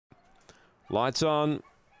Lights on.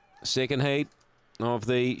 Second heat of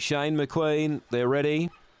the Shane McQueen. They're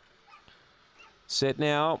ready. Set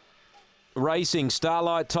now. Racing.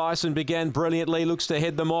 Starlight Tyson began brilliantly, looks to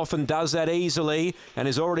head them off and does that easily, and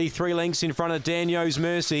is already 3 lengths in front of Daniel's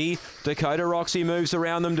Mercy. Dakota Roxy moves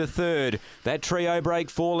around them to third. That trio break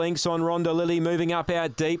 4 lengths on Rhonda Lily, moving up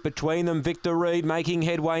out deep. Between them, Victor Reed making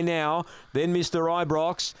headway now. Then Mr.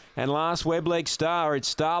 Ibrox, and last Webleg Star. It's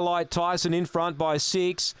Starlight Tyson in front by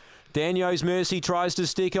 6. Daniel's Mercy tries to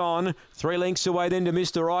stick on. 3 lengths away then to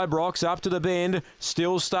Mr. Ibrox. Up to the bend.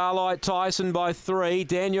 Still Starlight Tyson by 3.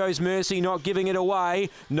 Daniel's Mercy not giving it away.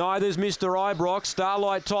 Neither's Mr. Ibrox.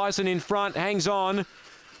 Starlight Tyson in front. Hangs on.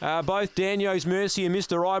 Both Daniel's Mercy and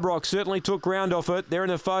Mr. Ibrox certainly took ground off it. They're in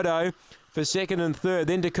a photo for second and third.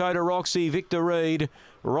 Then Dakota Roxy, Victor Reed,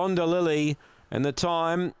 Rhonda Lily. And the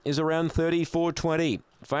time is around 34:20.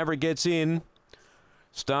 Favourite gets in.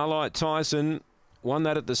 Starlight Tyson won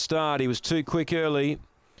that at the start. He was too quick early,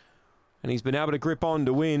 and he's been able to grip on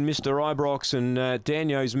to win. Mr. Ibrox and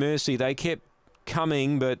Daniel's Mercy, they kept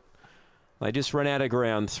coming, but they just ran out of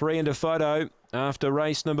ground. 3 into photo after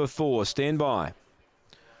race number 4. Stand by.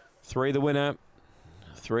 3 the winner.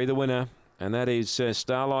 3 the winner, and that is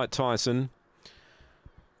Starlight Tyson.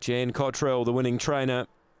 Jan Cottrell, the winning trainer.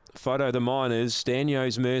 Photo the minors,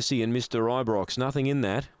 Daniel's Mercy and Mr. Ibrox. Nothing in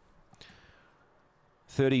that.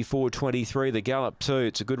 34:23, the gallop too.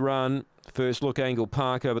 It's a good run. First look,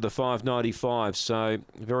 Angle-Park over the 595, so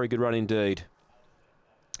very good run indeed.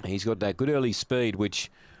 He's got that good early speed,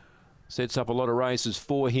 which sets up a lot of races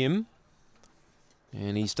for him.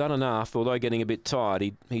 And he's done enough, although getting a bit tired,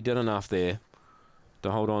 he did enough there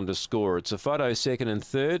to hold on to score. It's a photo second and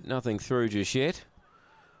third, nothing through just yet.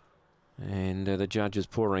 And the judge is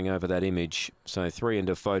poring over that image. So 3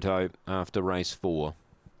 into photo after race 4.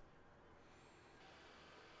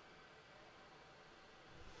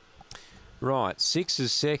 Right, 6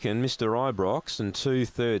 is second, Mr. Ibrox, and 2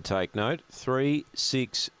 third, take note. 3,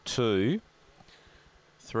 6, 2.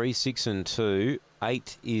 3, 6 and 2.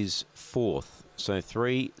 8 is fourth. So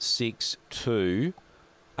 3, 6, 2.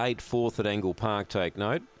 8 fourth at Angle-Park, take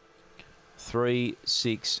note. 3,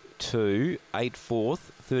 6, 2. 8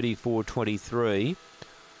 fourth, 34:23.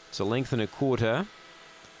 It's a length and a quarter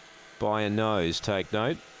by a nose, take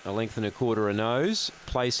note. A length and a quarter a nose.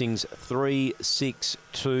 Placings 3, 6,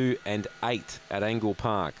 2 and 8 at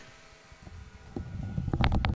Angle-Park.